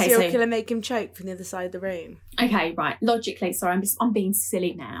did the serial killer make him choke from the other side of the room? Okay, right. Logically, sorry, I'm being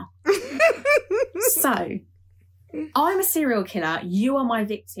silly now. So, I'm a serial killer, you are my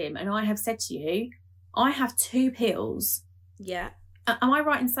victim, and I have said to you, I have two pills. Yeah. Am I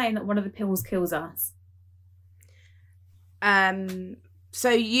right in saying that one of the pills kills us? So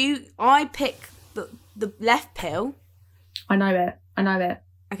I pick the left pill. I know it.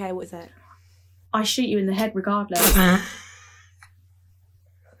 Okay, what is that? I shoot you in the head regardless.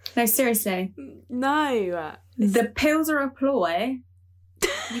 No, seriously. No. The pills are a ploy.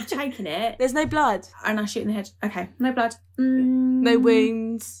 You've taken it. There's no blood. And I shoot in the head. Okay, no blood. No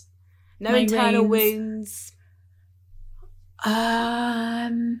wounds. No internal wounds. Is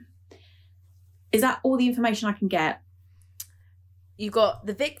that all the information I can get? You got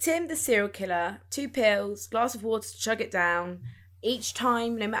the victim, the serial killer, 2 pills, glass of water to chug it down. Each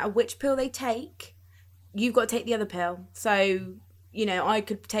time, no matter which pill they take, you've got to take the other pill. So, you know, I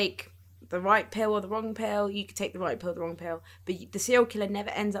could take the right pill or the wrong pill. You could take the right pill or the wrong pill. But the serial killer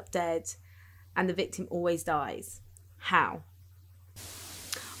never ends up dead and the victim always dies. How?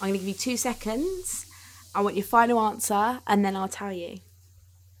 I'm going to give you 2 seconds. I want your final answer and then I'll tell you.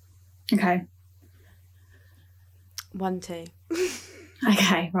 Okay. 1, 2.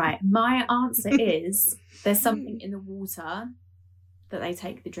 Okay, right. My answer is there's something in the water that they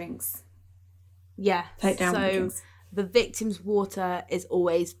take the drinks. Yeah. Take down with the drinks. The victim's water is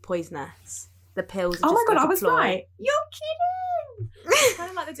always poisonous. The pills are Oh just my God, I was deploy. right. You're kidding. Kind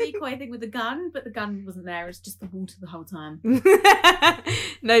of like the decoy thing with the gun, but the gun wasn't there. It's just the water the whole time.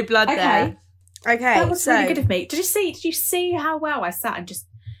 No blood there. Okay, that was really good of me. Did you see how well I sat and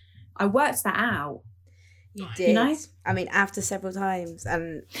I worked that out? You did. You know? I mean, after several times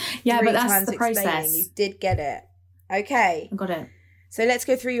and Yeah, 3 but that's times the explaining, process. you did get it. Okay. I got it. So let's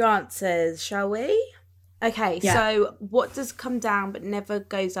go through your answers, shall we? Okay, Yeah. So what does come down but never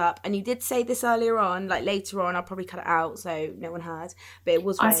goes up? And you did say this earlier on, like later on, I'll probably cut it out so no one heard. But it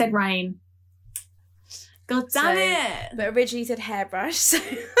was rain. I said rain. God damn it. But originally you said hairbrush, so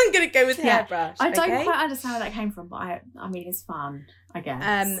I'm going to go with hairbrush. I don't okay? quite understand where that came from, but I mean, it's fun, I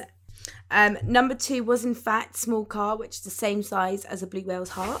guess. Number 2 was in fact small car, which is the same size as a blue whale's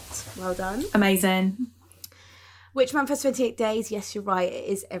heart. Well done. Amazing. Which month has 28 days? Yes, you're right. It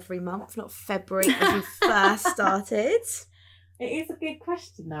is every month, not February as you first started. It is a good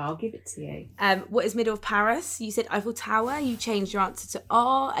question, though. I'll give it to you. What is middle of Paris? You said Eiffel Tower. You changed your answer to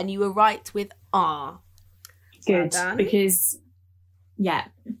R, and you were right with R. Good, well done. because, yeah.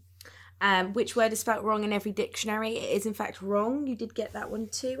 Which word is spelt wrong in every dictionary? It is in fact wrong. You did get that one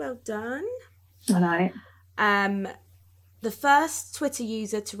too. Well done. I know. The first Twitter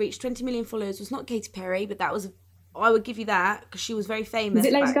user to reach 20 million followers was not Katy Perry, but that was, I would give you that because she was very famous. Was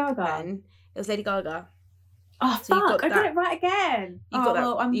it Lady back Gaga? then. It was Lady Gaga. Oh, So you fuck. got I got that. it right again. You got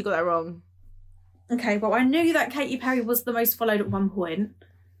that. You got that wrong. Okay, well, I knew that Katy Perry was the most followed at one point.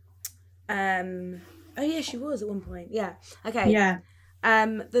 Oh yeah, she was at one point. Yeah. Okay. Yeah.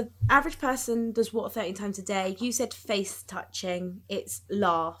 The average person does what 13 times a day? You said face touching. It's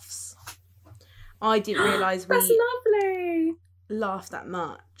laughs. I didn't realise That's we lovely. laughed that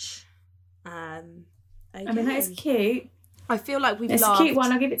much. Okay. I mean, that is cute. I feel like we've It's laughed. a cute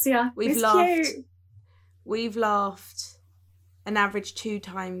one. I'll give it to you. We've It's laughed. cute. We've laughed an average 2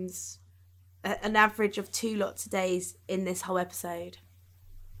 times, an average of 2 lots of days in this whole episode.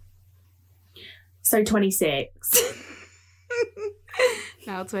 So 26.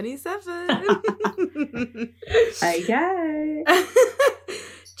 Now 27. Okay.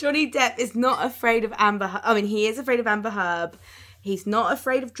 Johnny Depp is not afraid of Amber. I mean, he is afraid of Amber Heard. He's not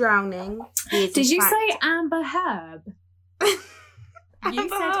afraid of drowning. He is Did in you fact- say Amber Herb? You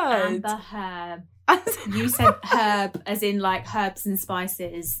said Heard. Amber Herb. You said herb as in like herbs and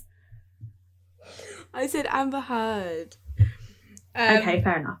spices. I said Amber Heard. Okay,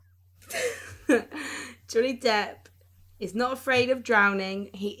 fair enough. Johnny Depp is not afraid of drowning.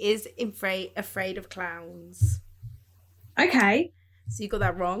 He is afraid of clowns. Okay. So you got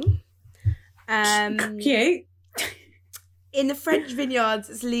that wrong. Cute. In the French vineyards,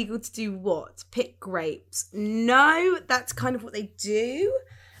 it's legal to do what? Pick grapes. No, that's kind of what they do.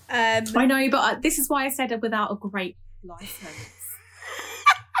 I know, but this is why I said it without a grape license.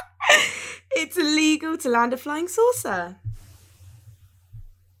 It's illegal to land a flying saucer.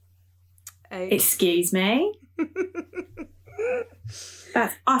 Okay. Excuse me?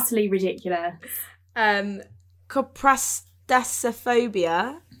 That's utterly ridiculous.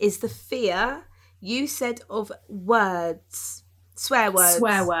 Coprastasophobia is the fear you said of words. Swear words.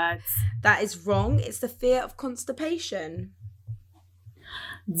 Swear words. That is wrong. It's the fear of constipation.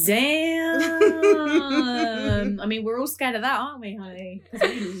 Damn. I mean, we're all scared of that, aren't we, honey? Because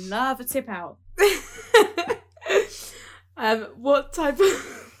we love a tip out. What type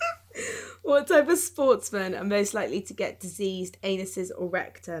of sportsmen are most likely to get diseased anuses or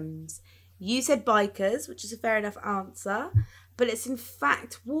rectums? You said bikers, which is a fair enough answer, but it's in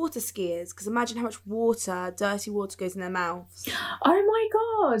fact water skiers, because imagine how much water, dirty water, goes in their mouths. Oh my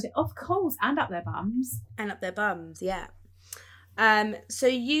God. Of course. And up their bums. And up their bums, yeah. So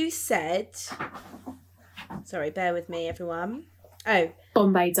you said, sorry, bear with me, everyone. Oh,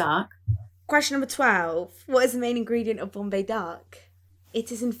 Bombay duck. question number 12. What is the main ingredient of Bombay duck?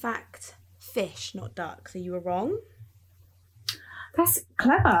 It is in fact fish, not duck. So you were wrong. That's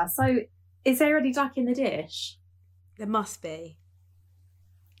clever. So is there already duck in the dish? There must be.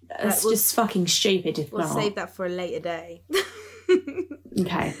 That's just fucking stupid if We'll not. save that for a later day.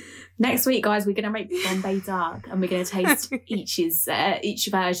 Okay. Next week, guys, we're going to make Bombay duck and we're going to taste each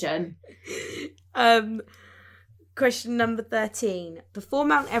version. Question number 13. Before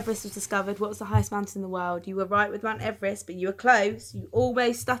Mount Everest was discovered, what was the highest mountain in the world? You were right with Mount Everest, but you were close. You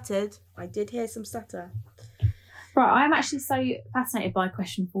almost stuttered. I did hear some stutter. Right, I'm actually so fascinated by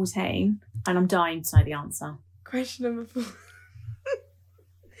question 14 and I'm dying to know the answer. Question number 4.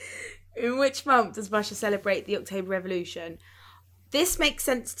 In which month does Russia celebrate the October Revolution? This makes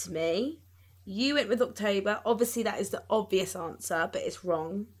sense to me. You went with October. Obviously, that is the obvious answer, but it's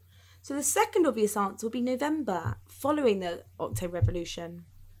wrong. So the second obvious answer will be November, following the October Revolution.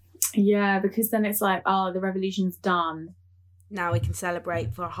 Yeah, because then it's like, oh, the revolution's done. Now we can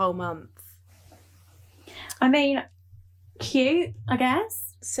celebrate for a whole month. I mean, cute, I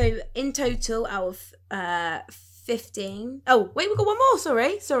guess. So in total, out of 15... Oh, wait, we've got one more.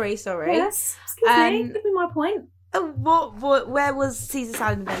 Sorry. Yes, excuse me, give me my point. Oh, where was Caesar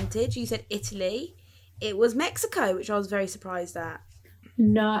salad invented? You said Italy. It was Mexico, which I was very surprised at.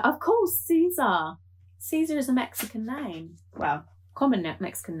 No, of course, Caesar. Caesar is a Mexican name. Well, common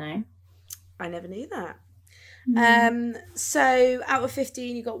Mexican name. I never knew that. Mm. So out of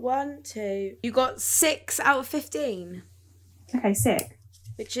 15, you got 1, 2. You got 6 out of 15, Okay, sick.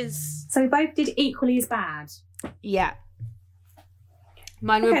 which is So we both did equally as bad. yeah.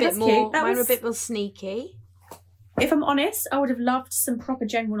 Mine were Okay, a bit that's more. cute. Mine were a bit more sneaky. If I'm honest, I would have loved some proper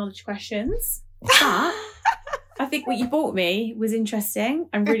general knowledge questions. But I think what you bought me was interesting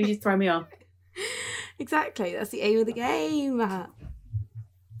and really did throw me off. Exactly. That's the aim of the game.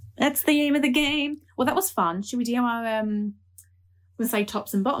 That's the aim of the game. Well, that was fun. Should we do our we'll say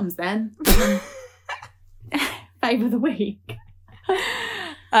tops and bottoms then? Favour of the week.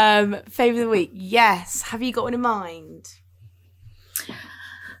 Favourite of the week. Yes. Have you got one in mind?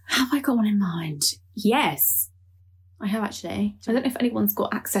 Have I got one in mind? Yes. I have actually. I don't know if anyone's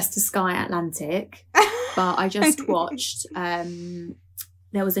got access to Sky Atlantic, but I just watched there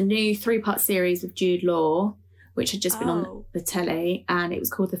was a new 3-part series with Jude Law, which had just been on the telly, and it was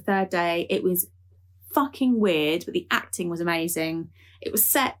called The Third Day. It was fucking weird, but the acting was amazing. It was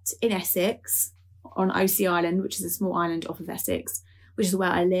set in Essex on OC Island, which is a small island off of Essex, which is where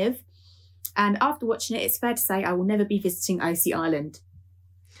I live. And after watching it, it's fair to say I will never be visiting OC Island.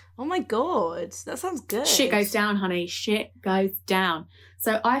 Oh my god, that sounds good. Shit goes down, honey. Shit goes down.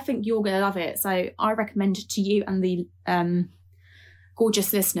 So I think you're going to love it. So I recommend it to you and the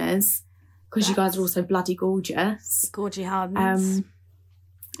gorgeous listeners, because you guys are also bloody gorgeous. Gorgy Hardens.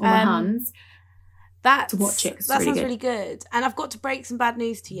 All my Huns. To watch it. That sounds really good. And I've got to break some bad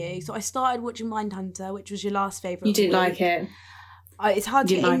news to you. So I started watching Mindhunter, which was your last favourite. You didn't like it. It's hard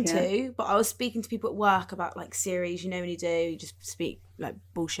to get like into, but I was speaking to people at work about like series, when you just speak like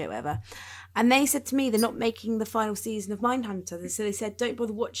bullshit, whatever. And they said to me they're not making the final season of Mindhunter. So they said, don't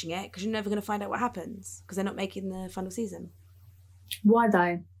bother watching it because you're never going to find out what happens because they're not making the final season. Why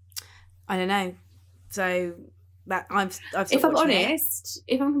though? I don't know. So that I've if I'm honest,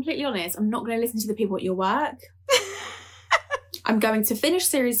 if I'm completely honest, I'm not going to listen to the people at your work. I'm going to finish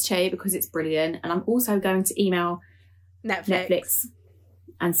series 2 because it's brilliant, and I'm also going to email Netflix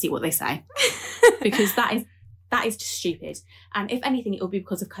and see what they say because that is just stupid. And if anything, it will be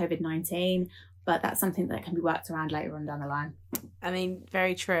because of COVID-19, but that's something that can be worked around later on down the line. I mean,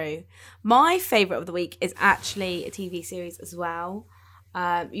 very true. My favourite of the week is actually a TV series as well.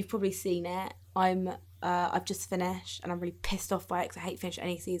 You've probably seen it. I've just finished and I'm really pissed off by it because I hate finish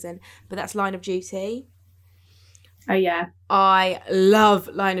any season, but that's Line of Duty. Oh yeah, I love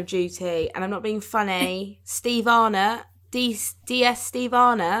Line of Duty, and I'm not being funny. Steve Arnott, DS Steve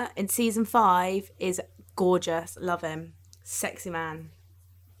Arnott in season 5 is gorgeous. Love him, sexy man.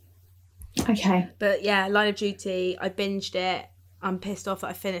 Okay, but yeah, Line of Duty. I binged it. I'm pissed off that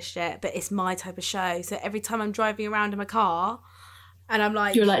I finished it, but it's my type of show. So every time I'm driving around in my car, and I'm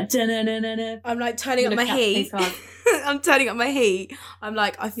like, you're like, da-na-na-na-na. I'm like turning up my heat. I'm turning up my heat. I'm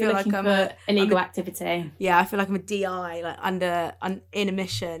like, I feel like I'm a illegal activity. Yeah, I feel like I'm a DI, like in a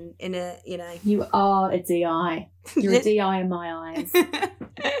mission, in a, You are a DI. You're a DI in my eyes.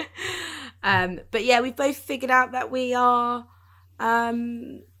 But yeah, we've both figured out that we are. I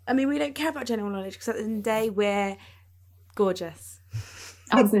mean, we don't care about general knowledge because at the end of the day, we're gorgeous.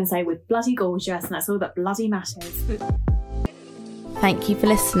 I was going to say we're bloody gorgeous, and that's all that bloody matters. Thank you for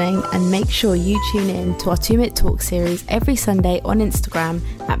listening, and make sure you tune in to our 2-Minute Talk series every Sunday on Instagram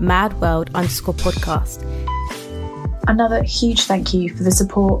at madworld_podcast. Another huge thank you for the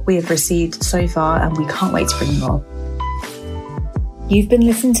support we have received so far, and we can't wait to bring you more. You've been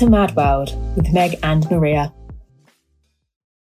listening to Mad World with Meg and Maria.